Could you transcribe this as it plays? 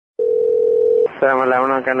7-Eleven,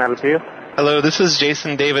 how can I help you? Hello, this is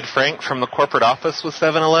Jason David Frank from the corporate office with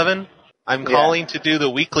 7-Eleven. I'm calling to do the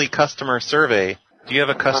weekly customer survey. Do you have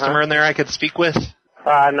a customer in there I could speak with?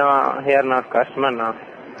 No, here not customer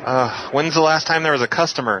now. When's the last time there was a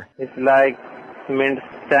customer? It's like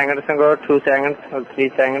seconds ago, 2 seconds or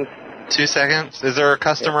 3 seconds. 2 seconds? Is there a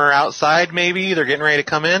customer outside maybe? They're getting ready to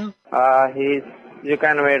come in? You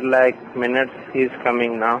can wait like minutes. He's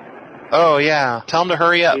coming now. Oh, yeah. Tell him to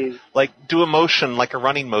hurry up. Like, do a motion, like a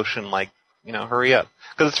running motion, like, hurry up.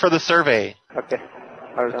 Because it's for the survey. Okay.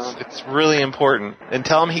 Hold on. It's really important. And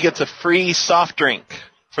tell him he gets a free soft drink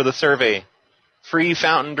for the survey. Free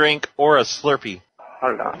fountain drink or a Slurpee.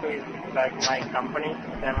 Hold on. Like my company,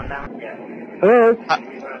 7-Eleven. Yeah. Hello?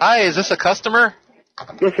 Hi, is this a customer?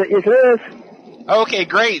 Yes, it is. Okay,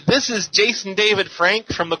 great. This is Jason David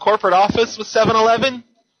Frank from the corporate office with 7-Eleven.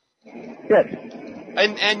 Yes.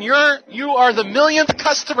 And you are the millionth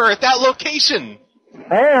customer at that location.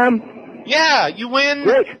 I am. Yeah, you win.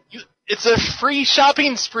 Great. It's a free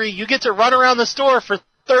shopping spree. You get to run around the store for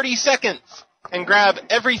 30 seconds and grab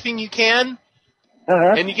everything you can,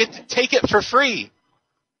 and you get to take it for free.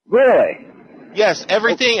 Really? Yes,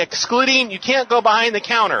 everything excluding, you can't go behind the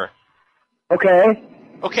counter. Okay.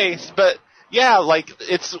 Okay, but yeah, like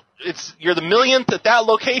you're the millionth at that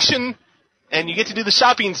location, and you get to do the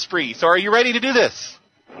shopping spree. So are you ready to do this?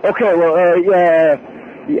 Okay, well, yeah,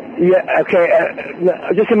 okay,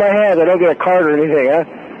 just in my hand, I don't get a card or anything, huh?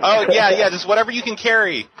 Oh, yeah, just whatever you can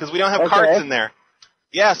carry, because we don't have cards in there.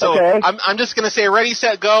 Yeah, so I'm just going to say ready,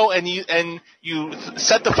 set, go, and you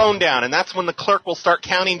set the phone down, and that's when the clerk will start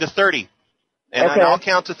counting to 30. And I'll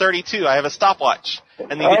count to 32. I have a stopwatch.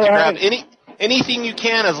 And then you get to grab anything you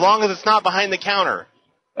can as long as it's not behind the counter.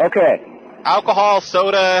 Okay. Alcohol,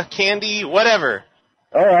 soda, candy, whatever.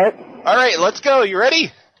 All right. All right, let's go. You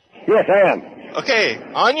ready? Yes, I am. Okay,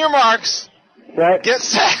 on your marks. Right. Get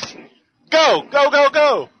set. Go, go, go,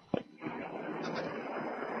 go.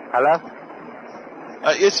 Hello?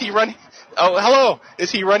 Is he running? Oh, hello.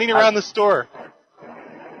 Is he running around the store?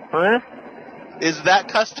 Huh? Is that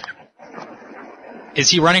customer? Is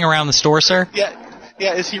he running around the store, sir? Yeah.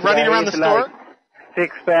 Is he running around the store?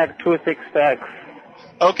 Like 6-pack, 2 6-packs.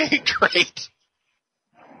 Okay, great.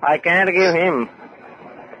 I can't give him.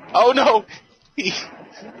 Oh, no.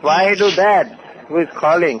 Why he do that? Who is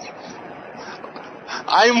calling?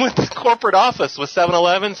 I'm with the corporate office with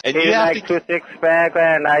 7-Elevens, and you have like 2 6-pack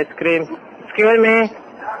and ice cream. Excuse me?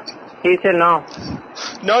 He said no.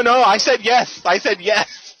 No, I said yes. I said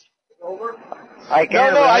yes. I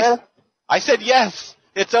can't. I said yes.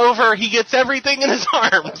 It's over. He gets everything in his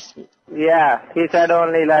arms. Yeah, he said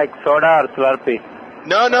only like soda or Slurpee.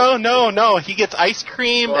 No. He gets ice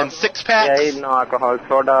cream and 6-packs. Yeah, no alcohol,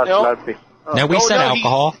 soda or Slurpee. No, we said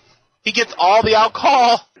alcohol. He gets all the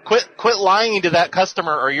alcohol. Quit lying to that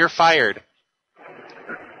customer or you're fired.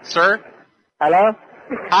 Sir? Hello?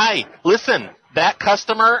 Hi, listen, that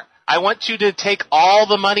customer, I want you to take all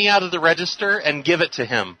the money out of the register and give it to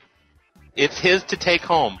him. It's his to take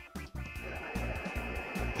home.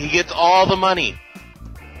 He gets all the money.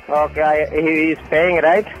 Okay, he's paying,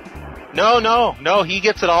 right? No, he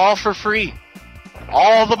gets it all for free.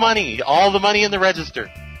 All the money in the register.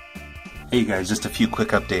 Hey guys, just a few quick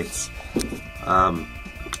updates.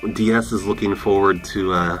 DS is looking forward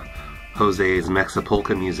to Jose's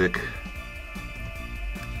Mexapolka music.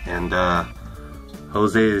 And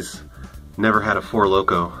Jose's never had a Four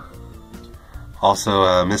Loko. Also,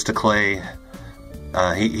 Mr. Clay,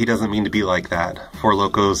 he doesn't mean to be like that. Four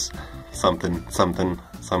Lokos, something.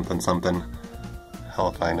 Hell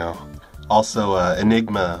if I know. Also,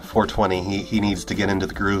 Enigma 420, he needs to get into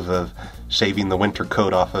the groove of shaving the winter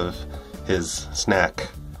coat off of his snake.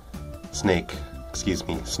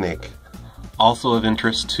 Also of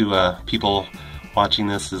interest to people watching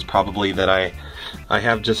this is probably that I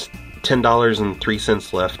have just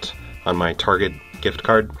 $10.03 left on my Target gift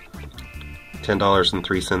card.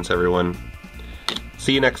 $10.03, everyone.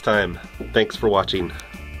 See you next time. Thanks for watching.